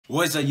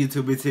What's up,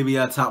 YouTube? It's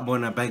TBL Top Boy,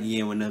 and I'm back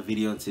again with another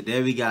video. And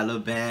today we got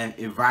LiBand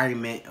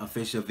environment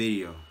official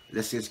video.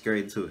 Let's get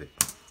straight into it.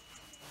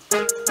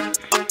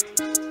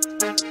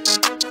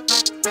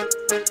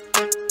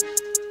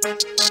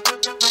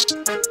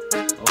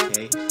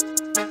 Okay.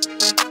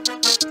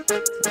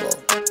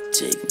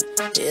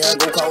 Yeah, I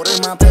go caught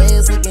in my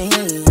past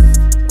again.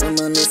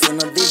 Reminiscing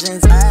the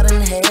visions I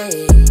done had.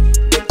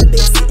 Get the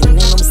best sitting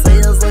in them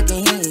cells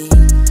again.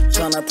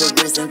 Tryna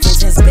progress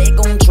intentions back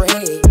on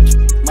track.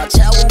 My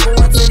child won't go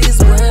into this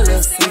world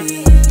of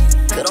sin.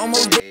 Could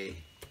almost be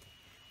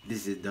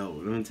This is dope.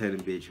 Let me tell the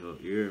bitch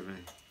up. You hear me?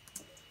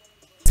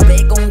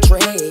 back on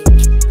track.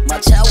 My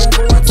child won't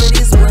go into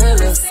this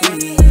world of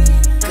sin.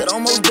 Could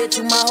almost bet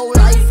you my whole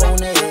life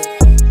on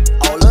it.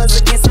 All odds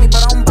against me,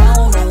 but I'm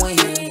bound to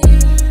win.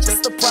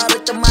 Just a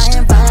product of my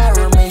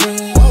environment.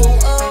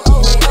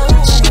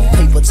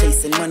 Paper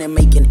chasing, money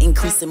making,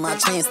 increasing my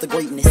chance to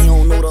greatness. They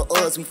don't know the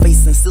odds we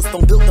facing.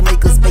 System built to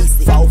make us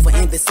basic. Fall for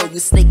envy, so you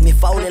snake me.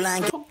 Fall in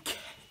line.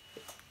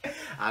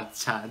 I'm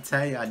trying to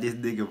tell y'all this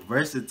nigga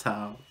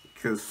versatile.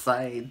 Can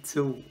sing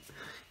too.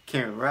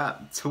 Can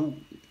rap too.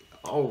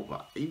 Oh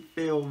my, you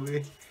feel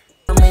me?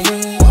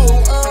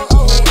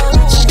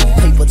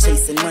 Paper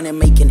chasing, money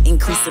making,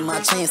 increasing my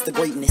chance to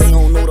greatness. They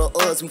don't know the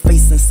odds we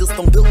facing.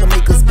 System built to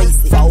make us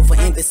basic. Fall for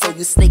envy, so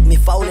you snake me.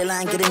 Fall in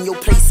line, get in your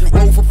placement.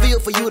 Roll for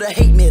field for you to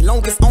hate me.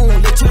 Longest on,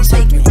 let you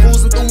take me.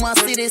 Cruising through my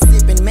city,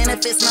 sipping.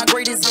 Manifest my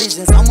greatest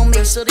visions. I'ma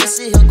make sure this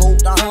shit here go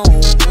down.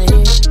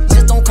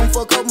 Just don't come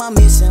fuck up my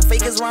mission.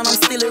 Fakers run, I'm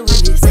still a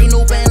realist. Ain't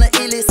no band of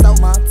illest out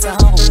my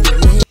town.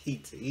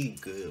 He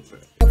good, bro.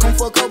 Don't come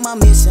fuck up my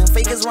mission.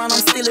 Fakers run, I'm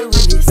still a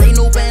realist. Ain't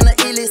no band of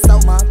illest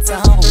out my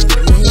town.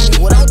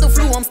 Without the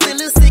flu, I'm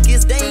still as sick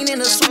as Dane in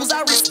the shoes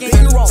I risk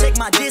getting wrong. Check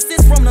my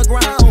distance from the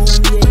ground.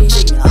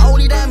 Yeah. All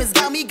these diamonds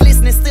got me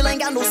glistening. Still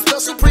ain't got no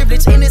special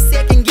privilege. In a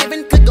second,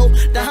 giving could go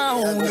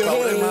down.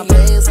 Yeah, my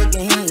past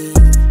again.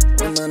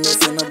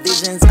 Reminiscing the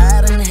visions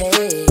I done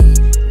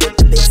had. Get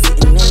the best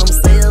sitting in them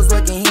cells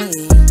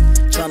again.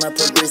 Tryna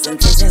progress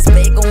intentions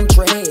back on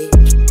track.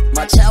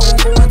 My child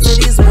won't go into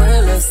this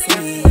world of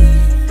sin.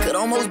 Could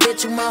almost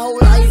bet you my whole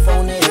life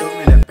on it.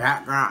 In the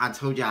background, I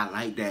told you I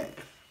like that.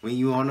 When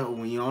you on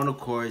the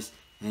chorus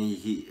and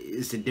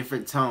it's a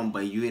different tone,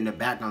 but you in the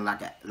background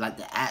like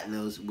the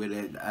Atlas with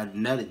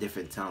another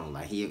different tone.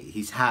 Like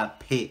he's high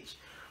pitched,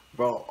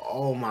 bro.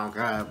 Oh my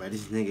god, but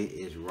this nigga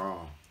is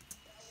raw.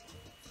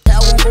 I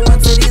won't go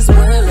into this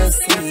world of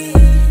sin.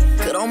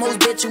 Could almost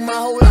bet you my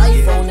whole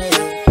life on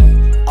it.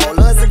 All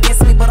odds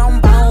against me, but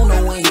I'm bound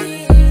to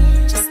win.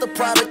 Just a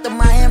product of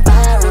my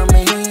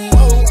environment.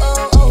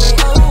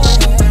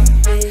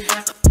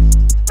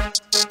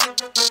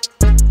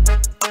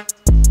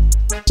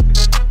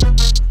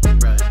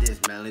 Bro, this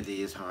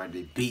melody is hard.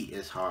 The beat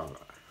is hard.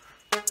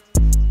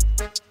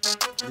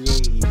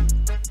 Yeah.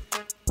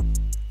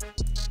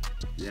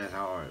 That's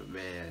hard,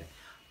 man.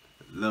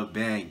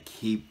 LiBand,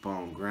 keep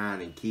on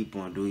grinding, keep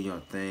on doing your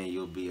thing.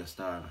 You'll be a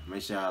star.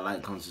 Make sure y'all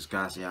like, comment,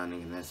 subscribe. See y'all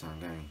niggas next time,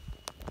 gang.